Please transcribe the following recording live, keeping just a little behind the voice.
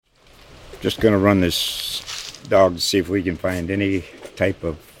Just going to run this dog to see if we can find any type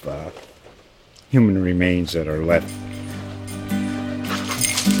of human remains that are left.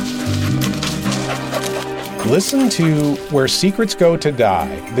 Listen to Where Secrets Go to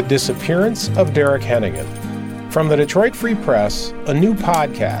Die, The Disappearance of Derek Hennigan. From the Detroit Free Press, a new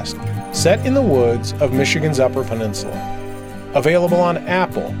podcast set in the woods of Michigan's Upper Peninsula. Available on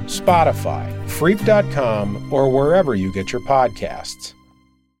Apple, Spotify, Freep.com, or wherever you get your podcasts.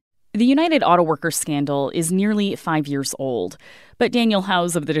 The United Auto Workers scandal is nearly 5 years old, but Daniel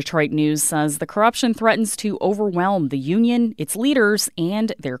Howes of the Detroit News says the corruption threatens to overwhelm the union, its leaders,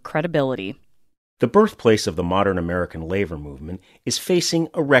 and their credibility. The birthplace of the modern American labor movement is facing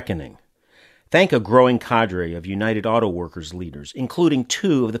a reckoning. Thank a growing cadre of United Auto Workers leaders, including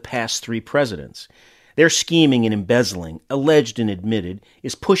 2 of the past 3 presidents. Their scheming and embezzling, alleged and admitted,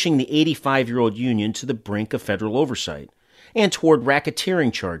 is pushing the 85-year-old union to the brink of federal oversight and toward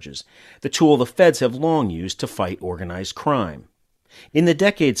racketeering charges, the tool the feds have long used to fight organized crime. In the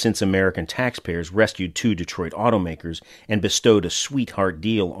decade since American taxpayers rescued 2 Detroit automakers and bestowed a sweetheart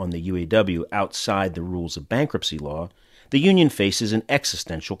deal on the UAW outside the rules of bankruptcy law, the union faces an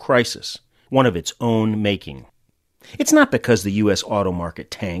existential crisis, one of its own making. It's not because the U.S. auto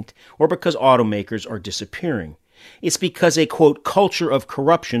market tanked or because automakers are disappearing. It's because a, quote, culture of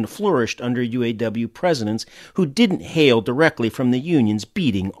corruption flourished under UAW presidents who didn't hail directly from the union's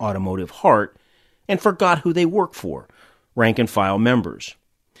beating automotive heart and forgot who they work for, rank-and-file members.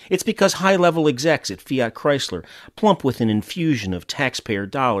 It's because high-level execs at Fiat Chrysler, plump with an infusion of taxpayer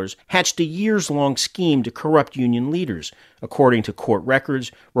dollars, hatched a years-long scheme to corrupt union leaders, according to court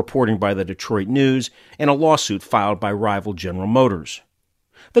records, reporting by the Detroit News, and a lawsuit filed by rival General Motors.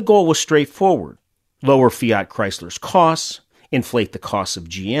 The goal was straightforward: lower Fiat Chrysler's costs, inflate the costs of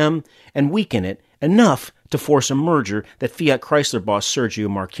GM, and weaken it enough to force a merger that Fiat Chrysler boss Sergio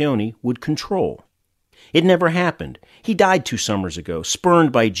Marchionne would control. It never happened. He died 2 summers ago,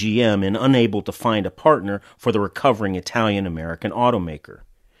 spurned by GM and unable to find a partner for the recovering Italian-American automaker.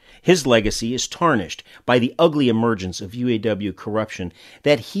 His legacy is tarnished by the ugly emergence of UAW corruption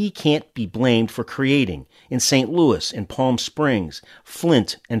that he can't be blamed for creating in St. Louis and Palm Springs,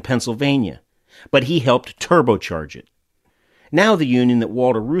 Flint and Pennsylvania. But he helped turbocharge it. Now the union that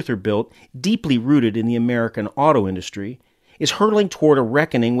Walter Reuther built, deeply rooted in the American auto industry, is hurtling toward a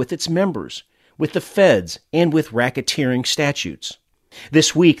reckoning with its members, with the feds, and with racketeering statutes.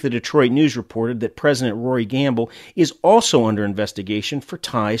 This week, the Detroit News reported that President Rory Gamble is also under investigation for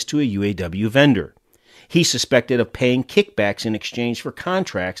ties to a UAW vendor. He's suspected of paying kickbacks in exchange for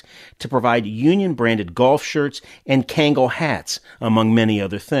contracts to provide union-branded golf shirts and Kangol hats, among many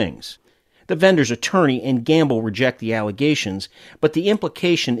other things. The vendor's attorney and Gamble reject the allegations, but the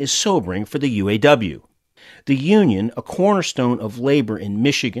implication is sobering for the UAW. The union, a cornerstone of labor in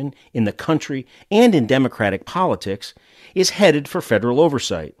Michigan, in the country, and in Democratic politics, is headed for federal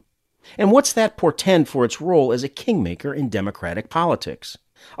oversight. And what's that portend for its role as a kingmaker in Democratic politics?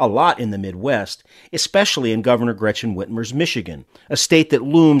 A lot in the Midwest, especially in Governor Gretchen Whitmer's Michigan, a state that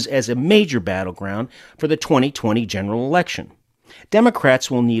looms as a major battleground for the 2020 general election.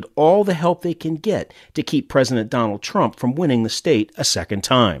 Democrats will need all the help they can get to keep President Donald Trump from winning the state a second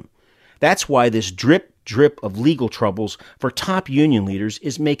time. That's why this drip of legal troubles for top union leaders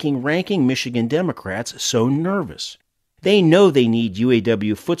is making ranking Michigan Democrats so nervous. They know they need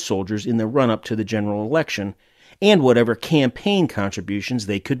UAW foot soldiers in the run-up to the general election and whatever campaign contributions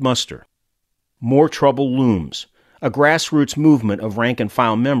they could muster. More trouble looms. A grassroots movement of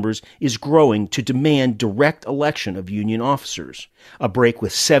rank-and-file members is growing to demand direct election of union officers, a break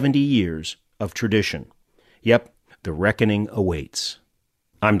with 70 years of tradition. Yep, the reckoning awaits.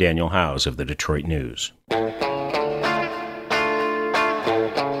 I'm Daniel Howes of the Detroit News.